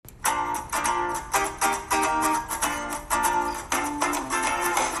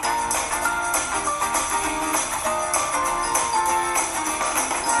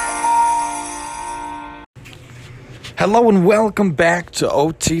Hello and welcome back to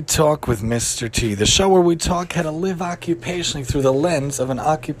OT Talk with Mr. T, the show where we talk how to live occupationally through the lens of an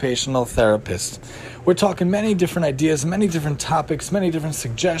occupational therapist. We're talking many different ideas, many different topics, many different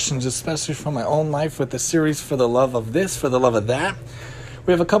suggestions, especially from my own life with the series For the Love of This, For the Love of That.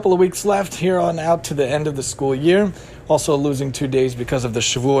 We have a couple of weeks left here on out to the end of the school year, also losing 2 days because of the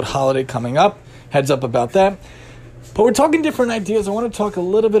Shavuot holiday coming up. Heads up about that. But we're talking different ideas. I want to talk a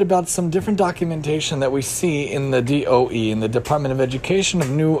little bit about some different documentation that we see in the DOE, in the Department of Education of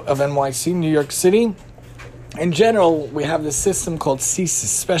NYC, New York City. In general, we have this system called SESIS,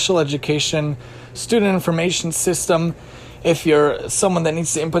 Special Education Student Information System. If you're someone that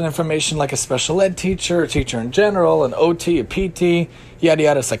needs to input information like a special ed teacher, a teacher in general, an OT, a PT, yada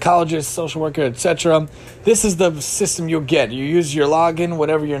yada, psychologist, social worker, etc., this is the system you'll get. You use your login,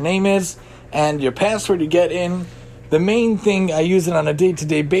 whatever your name is, and your password you get in. The main thing I use it on a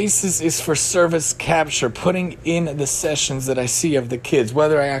day-to-day basis is for service capture, putting in the sessions that I see of the kids,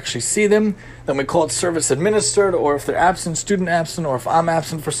 whether I actually see them, then we call it service administered, or if they're absent, student absent, or if I'm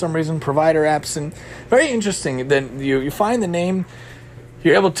absent for some reason, provider absent. Very interesting. Then you find the name,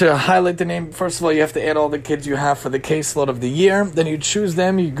 you're able to highlight the name. First of all, you have to add all the kids you have for the caseload of the year. Then you choose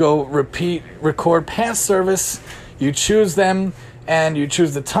them, you go record past service, you choose them, and you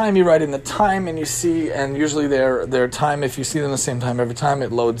choose the time, you write in the time, and you see, and usually their time, if you see them the same time every time,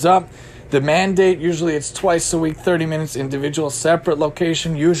 it loads up. The mandate, usually it's twice a week, 30 minutes, individual, separate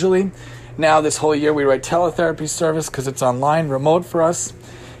location, usually. Now, this whole year, we write teletherapy service because it's online, remote for us.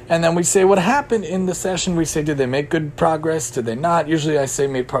 And then we say what happened in the session. We say, did they make good progress? Did they not? Usually I say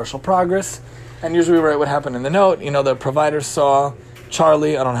made partial progress. And usually we write what happened in the note. The provider saw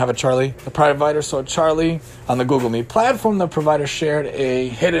Charlie, I don't have a Charlie. The provider saw Charlie on the Google Meet platform. The provider shared a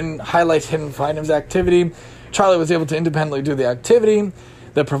hidden items activity. Charlie was able to independently do the activity.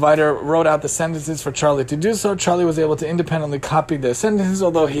 The provider wrote out the sentences for Charlie to do so. Charlie was able to independently copy the sentences,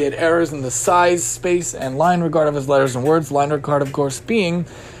 although he had errors in the size, space, and line regard of his letters and words. Line regard, of course, being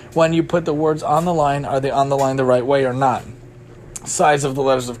when you put the words on the line, are they on the line the right way or not? Size of the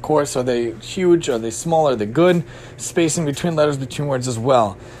letters, of course, are they huge, are they small, are they good? Spacing between letters, between words as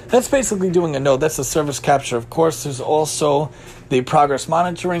well. That's basically doing a note. That's the service capture. Of course, there's also the progress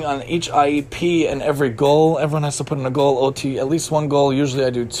monitoring on each IEP and every goal. Everyone has to put in a goal, OT, at least one goal. Usually I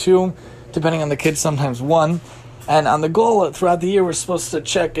do two, depending on the kids, sometimes one. And on the goal, throughout the year, we're supposed to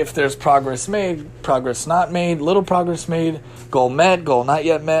check if there's progress made, progress not made, little progress made, goal met, goal not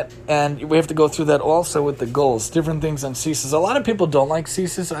yet met. And we have to go through that also with the goals, different things on CSIS. A lot of people don't like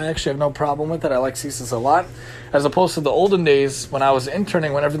CSIS. I actually have no problem with it. I like CSIS a lot. As opposed to the olden days when I was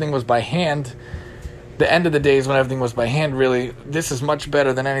interning, when everything was by hand, the end of the days when everything was by hand, really, this is much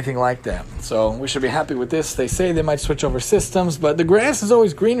better than anything like that. So we should be happy with this. They say they might switch over systems, but the grass is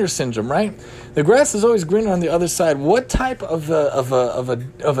always greener syndrome, right? The grass is always greener on the other side. What type of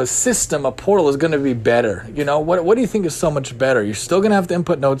a system, a portal, is going to be better? What do you think is so much better? You're still going to have to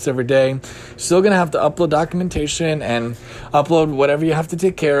input notes every day. You're still going to have to upload documentation and upload whatever you have to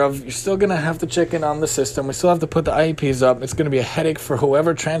take care of. You're still going to have to check in on the system. We still have to put the IEPs up. It's going to be a headache for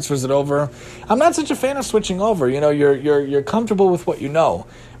whoever transfers it over. I'm not such a fan of switching over. You're comfortable with what you know.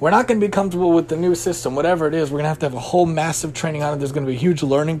 We're not going to be comfortable with the new system, whatever it is. We're going to have a whole massive training on it. There's going to be a huge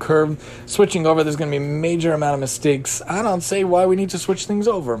learning curve. Switching over, there's going to be a major amount of mistakes. I don't say why we need to switch things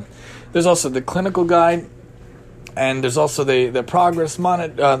over. There's also the clinical guide, and there's also the progress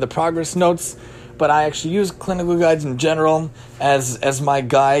the progress notes. But I actually use clinical guides in general as my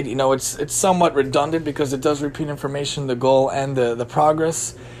guide. It's somewhat redundant because it does repeat information, the goal and the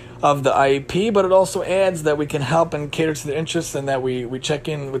progress of the IEP, but it also adds that we can help and cater to their interests and that we check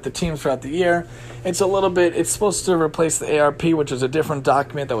in with the team throughout the year. It's supposed to replace the ARP, which is a different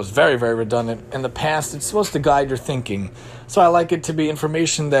document that was very, very redundant in the past. It's supposed to guide your thinking. So I like it to be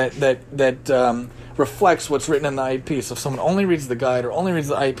information that reflects what's written in the IEP. So if someone only reads the guide or only reads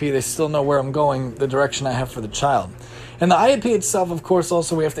the IEP, they still know where I'm going, the direction I have for the child. And the IEP itself, of course,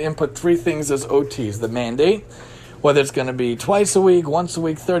 also we have to input three things as OTs. The mandate, whether it's going to be twice a week, once a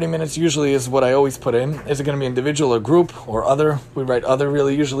week, 30 minutes usually is what I always put in. Is it going to be individual or group or other? We write other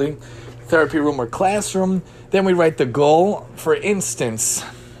really usually. Therapy room or classroom. Then we write the goal. For instance,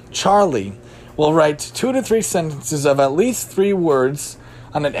 Charlie will write 2 to 3 sentences of at least 3 words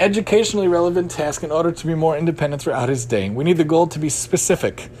on an educationally relevant task in order to be more independent throughout his day. We need the goal to be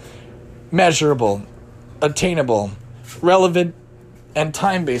specific, measurable, attainable, relevant, and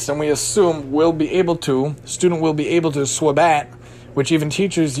time-based, and we assume student will be able to SWABAT, which even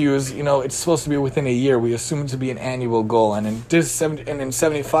teachers use. It's supposed to be within a year. We assume it to be an annual goal, and in District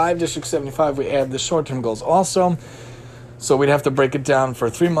 75, we add the short-term goals also. So we'd have to break it down for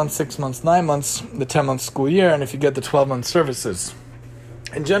 3 months, 6 months, 9 months, the 10-month school year, and if you get the 12-month services.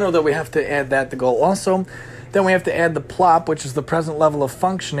 In general, though, we have to add that, the goal also. Then we have to add the PLOP, which is the present level of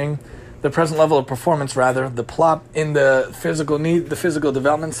functioning, the present level of performance, rather. The PLOP in the physical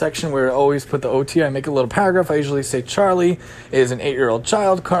development section, where I always put the OT, I make a little paragraph. I usually say Charlie is an 8-year-old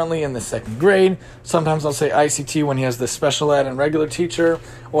child, currently in the 2nd grade. Sometimes I'll say ICT when he has the special ed and regular teacher,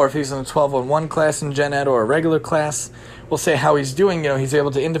 or if he's in a 12-on-1 class in Gen Ed or a regular class. We'll say how he's doing. He's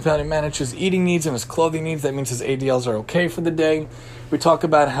able to independently manage his eating needs and his clothing needs. That means his ADLs are okay for the day. We talk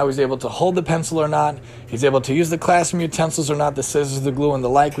about how he's able to hold the pencil or not. He's able to use the classroom utensils or not, the scissors, the glue, and the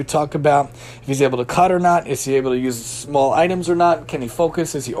like. We talk about if he's able to cut or not. Is he able to use small items or not? Can he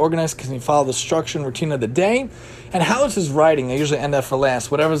focus? Is he organized? Can he follow the structure and routine of the day? And how is his writing? I usually end that for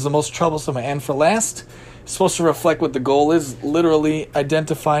last. Whatever's the most troublesome, I end for last. It's supposed to reflect what the goal is, literally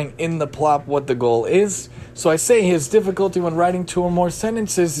identifying in the plot what the goal is. So I say his difficulty when writing 2 or more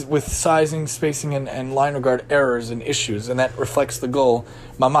sentences with sizing, spacing, and line regard errors and issues, and that reflects the goal.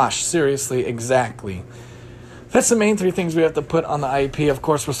 Mamash, seriously, exactly. That's the main 3 things we have to put on the IEP. Of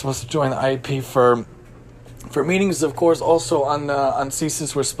course, we're supposed to join the IEP for meetings. Of course, also on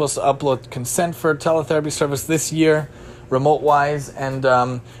CSIS, we're supposed to upload consent for teletherapy service this year, remote-wise,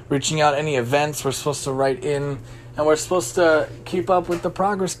 and reaching out any events we're supposed to write in. And we're supposed to keep up with the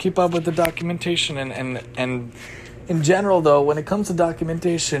progress, keep up with the documentation. And in general, though, when it comes to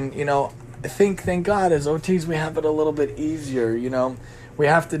documentation, thank God, as OTs, we have it a little bit easier, We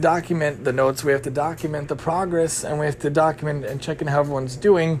have to document the notes, we have to document the progress, and we have to document and check in how everyone's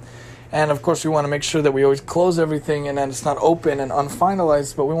doing. And, of course, we want to make sure that we always close everything and that it's not open and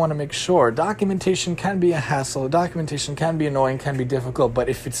unfinalized, but we want to make sure. Documentation can be a hassle. Documentation can be annoying, can be difficult, but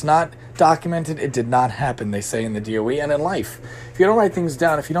if it's not documented, it did not happen, they say in the DOE and in life. If you don't write things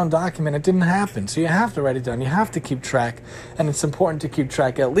down, if you don't document, it didn't happen. So you have to write it down. You have to keep track, and it's important to keep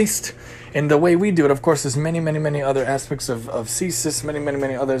track, at least in the way we do it. Of course, there's many, many, many other aspects of CSIS, many, many,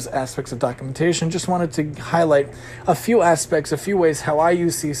 many other aspects of documentation. Just wanted to highlight a few aspects, a few ways how I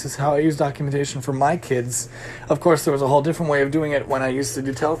use CSIS, how I use documentation for my kids. Of course, there was a whole different way of doing it when I used to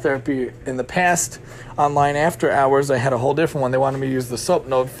do teletherapy in the past, online after hours. I had a whole different one. They wanted me to use the SOAP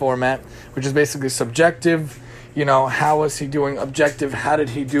note format, which is basically subjective. How was he doing? Objective, how did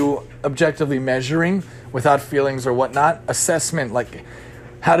he do? Objectively measuring without feelings or whatnot. Assessment, like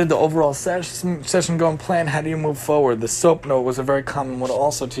how did the overall session go and plan? How do you move forward? The SOAP note was a very common one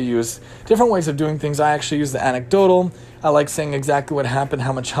also to use. Different ways of doing things. I actually use the anecdotal. I like saying exactly what happened,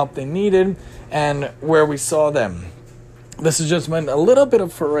 how much help they needed, and where we saw them. This has just been a little bit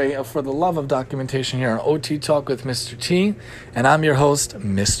of foray for the love of documentation here on OT Talk with Mr. T, and I'm your host,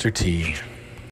 Mr. T.